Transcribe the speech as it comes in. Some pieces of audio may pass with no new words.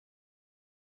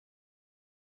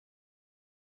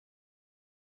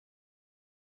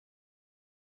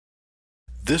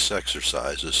This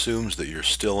exercise assumes that you're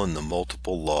still in the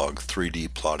multiple log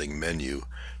 3D plotting menu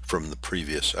from the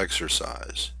previous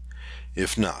exercise.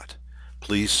 If not,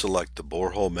 please select the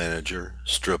Borehole Manager,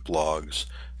 Strip Logs,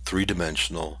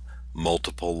 Three-Dimensional,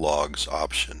 Multiple Logs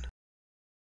option.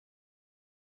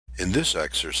 In this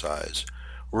exercise,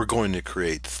 we're going to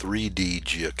create 3D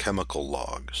geochemical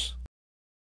logs.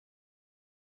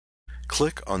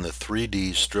 Click on the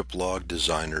 3D Strip Log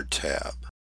Designer tab.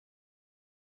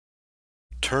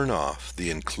 Turn off the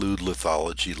Include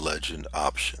Lithology Legend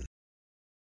option.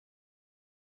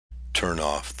 Turn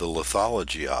off the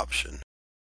Lithology option.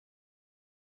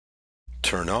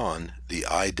 Turn on the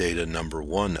iData number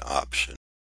 1 option.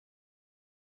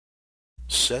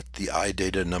 Set the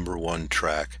iData number 1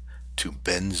 track to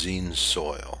benzene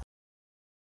soil.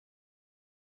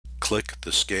 Click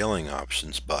the Scaling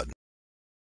Options button.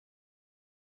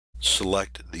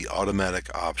 Select the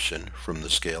Automatic option from the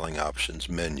Scaling Options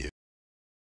menu.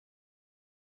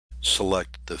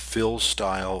 Select the Fill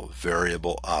Style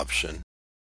Variable option.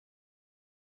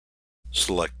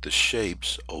 Select the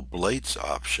Shapes Oblates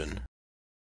option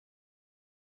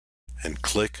and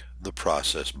click the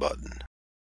Process button.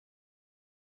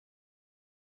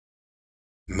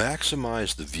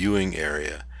 Maximize the viewing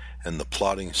area and the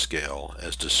plotting scale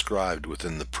as described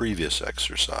within the previous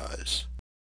exercise.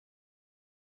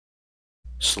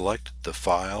 Select the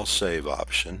File Save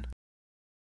option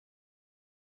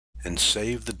and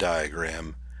save the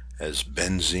diagram as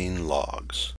benzene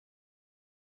logs.